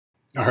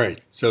All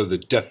right, so the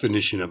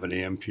definition of an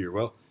ampere.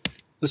 Well,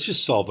 let's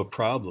just solve a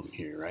problem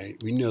here,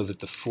 right? We know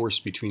that the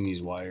force between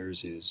these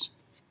wires is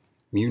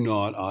mu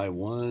naught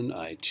I1,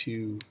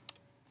 I2,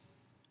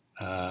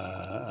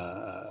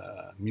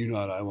 mu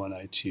naught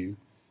I1, I2,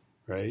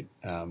 right,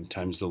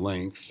 times the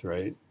length,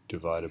 right,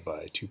 divided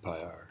by 2 pi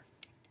r.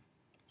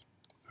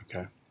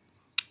 Okay,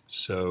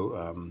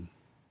 so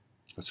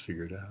let's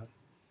figure it out.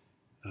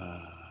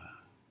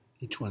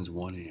 Each one's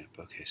 1 amp.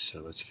 Okay,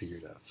 so let's figure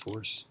it out.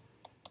 Force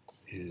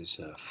is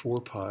 4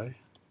 pi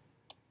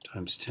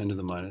times 10 to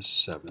the minus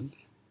 7th.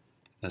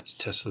 That's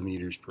Tesla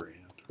meters per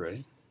amp,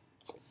 right?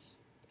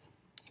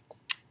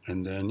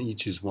 And then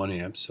each is 1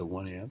 amp, so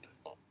 1 amp,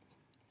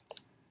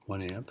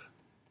 1 amp.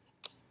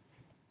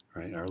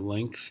 Right, our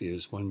length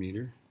is 1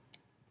 meter.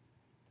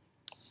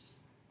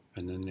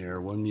 And then they are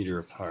 1 meter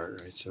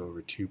apart, right? So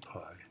over 2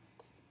 pi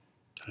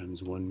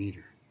times 1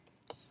 meter,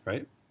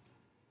 right?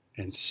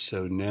 And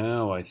so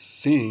now I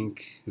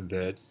think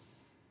that,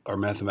 or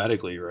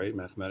mathematically, right?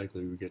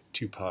 Mathematically we get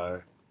 2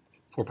 pi,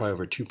 4 pi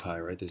over 2 pi,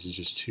 right? This is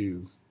just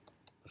 2.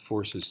 The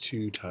force is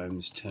 2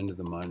 times 10 to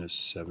the minus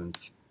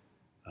 7th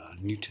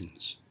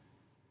newtons,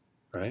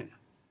 right?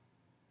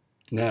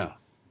 Now,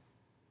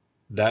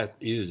 that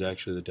is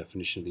actually the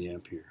definition of the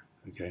ampere,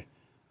 okay?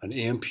 An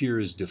ampere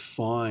is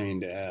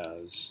defined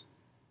as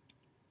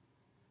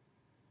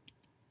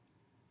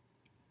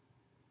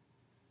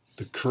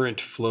the current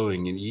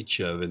flowing in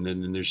each of, and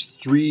then there's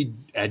 3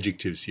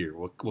 adjectives here.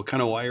 What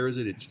kind of wire is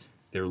it?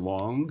 They're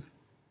long,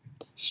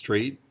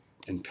 straight,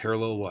 and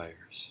parallel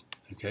wires,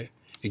 okay?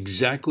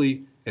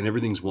 Exactly, and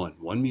everything's 1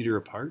 meter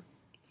apart,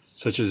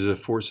 such as a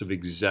force of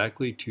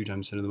exactly 2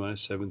 times 10 to the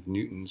minus 7th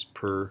newtons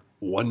per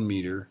 1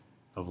 meter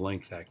of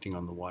length acting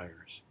on the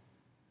wires.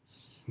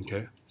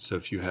 Okay, so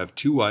if you have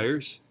 2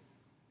 wires,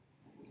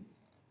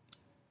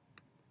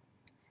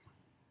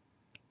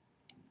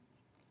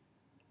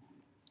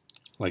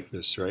 like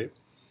this, right?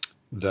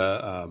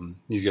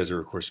 These guys are,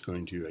 of course,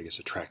 going to, I guess,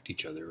 attract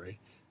each other, right?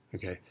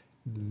 Okay,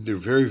 they're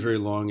very, very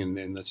long,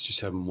 and let's just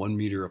have them 1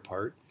 meter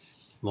apart.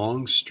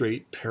 Long,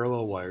 straight,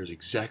 parallel wires,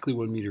 exactly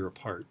 1 meter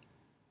apart,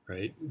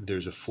 right?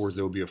 There's a force.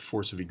 There will be a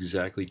force of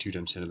exactly 2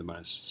 times 10 to the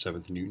minus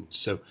 7th newtons.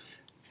 So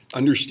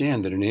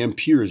understand that an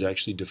ampere is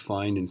actually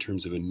defined in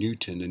terms of a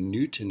newton. A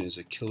newton is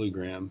a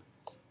kilogram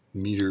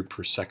meter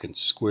per second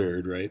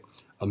squared, right?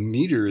 A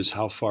meter is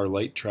how far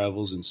light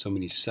travels in so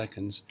many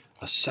seconds.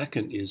 A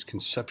second is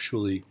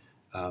conceptually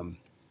how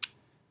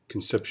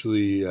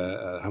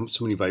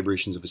so many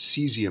vibrations of a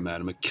cesium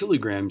atom. A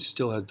kilogram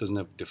still doesn't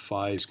have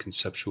defies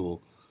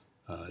conceptual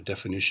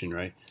definition,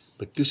 right?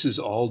 But this is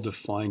all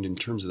defined in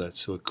terms of that.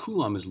 So a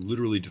coulomb is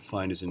literally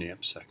defined as an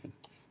amp second.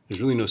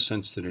 There's really no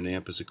sense that an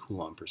amp is a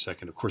coulomb per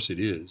second. Of course it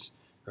is,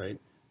 right?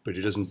 But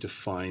it doesn't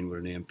define what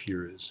an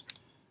ampere is.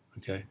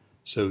 Okay?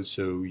 So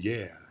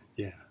yeah,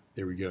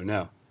 there we go.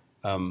 Now,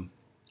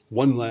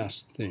 one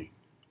last thing.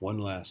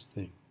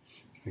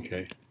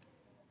 Okay?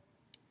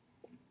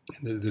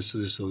 This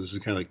is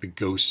kind of like the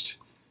ghost.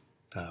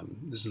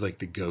 This is like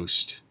the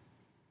ghost.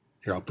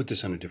 Here, I'll put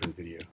this on a different video.